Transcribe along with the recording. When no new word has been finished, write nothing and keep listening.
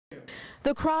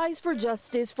The cries for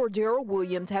justice for Darryl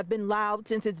Williams have been loud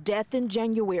since his death in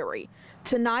January.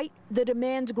 Tonight, the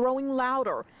demands growing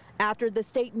louder after the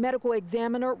state medical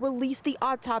examiner released the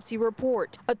autopsy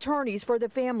report. Attorneys for the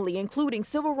family, including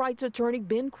civil rights attorney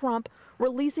Ben Crump,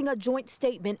 releasing a joint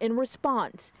statement in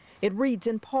response. It reads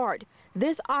in part,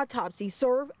 "This autopsy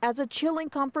served as a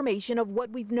chilling confirmation of what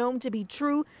we've known to be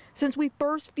true since we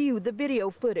first viewed the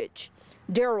video footage.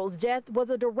 Darryl's death was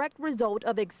a direct result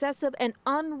of excessive and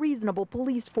unreasonable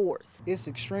police force." It's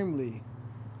extremely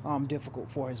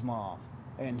difficult for his mom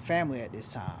and family at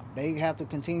this time. They have to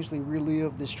continuously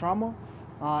relive this trauma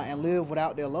and live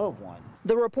without their loved one.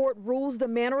 The report rules the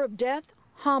manner of death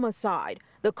homicide,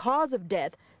 the cause of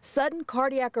death sudden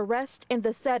cardiac arrest in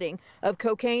the setting of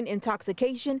cocaine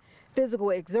intoxication,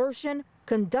 physical exertion,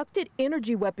 conducted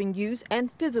energy weapon use,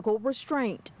 and physical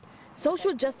restraint.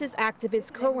 Social justice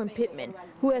activist Kerwin Pittman,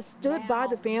 who has stood by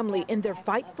the family in their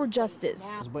fight for justice.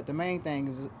 But the main thing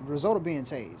is the result of being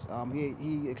tased.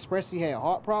 He expressed he had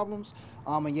heart problems,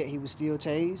 and yet he was still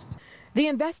tased. The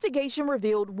investigation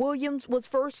revealed Williams was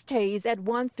first tased at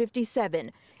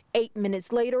 1:57. 8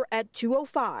 minutes later at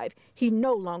 2:05, he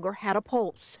no longer had a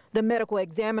pulse. The medical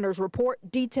examiner's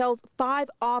report details 5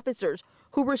 officers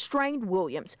who restrained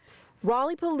Williams.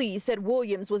 Raleigh police said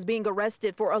Williams was being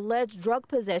arrested for alleged drug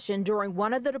possession during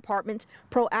one of the department's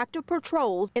proactive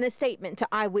patrols. In a statement to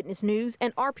Eyewitness News,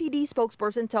 an RPD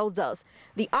spokesperson tells us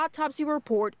the autopsy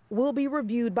report will be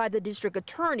reviewed by the district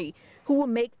attorney, who will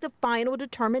make the final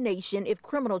determination if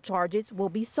criminal charges will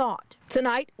be sought.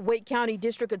 Tonight, Wake County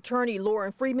District Attorney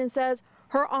Lauren Freeman says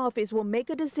her office will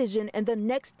make a decision in the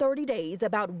next 30 days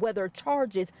about whether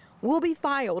charges will be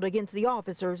filed against the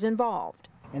officers involved.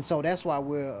 And so that's why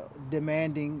we're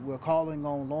calling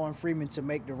on Lauren Freeman to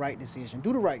make the right decision,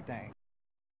 do the right thing.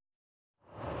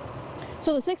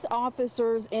 So the 6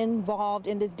 officers involved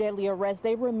in this deadly arrest,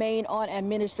 they remain on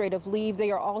administrative leave.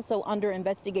 They are also under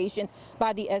investigation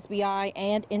by the SBI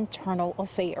and Internal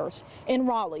Affairs. In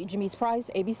Raleigh, Janice Price,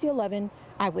 ABC 11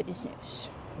 Eyewitness News.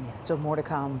 Yeah, still more to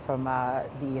come from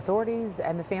the authorities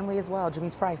and the family as well.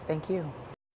 Janice Price, thank you.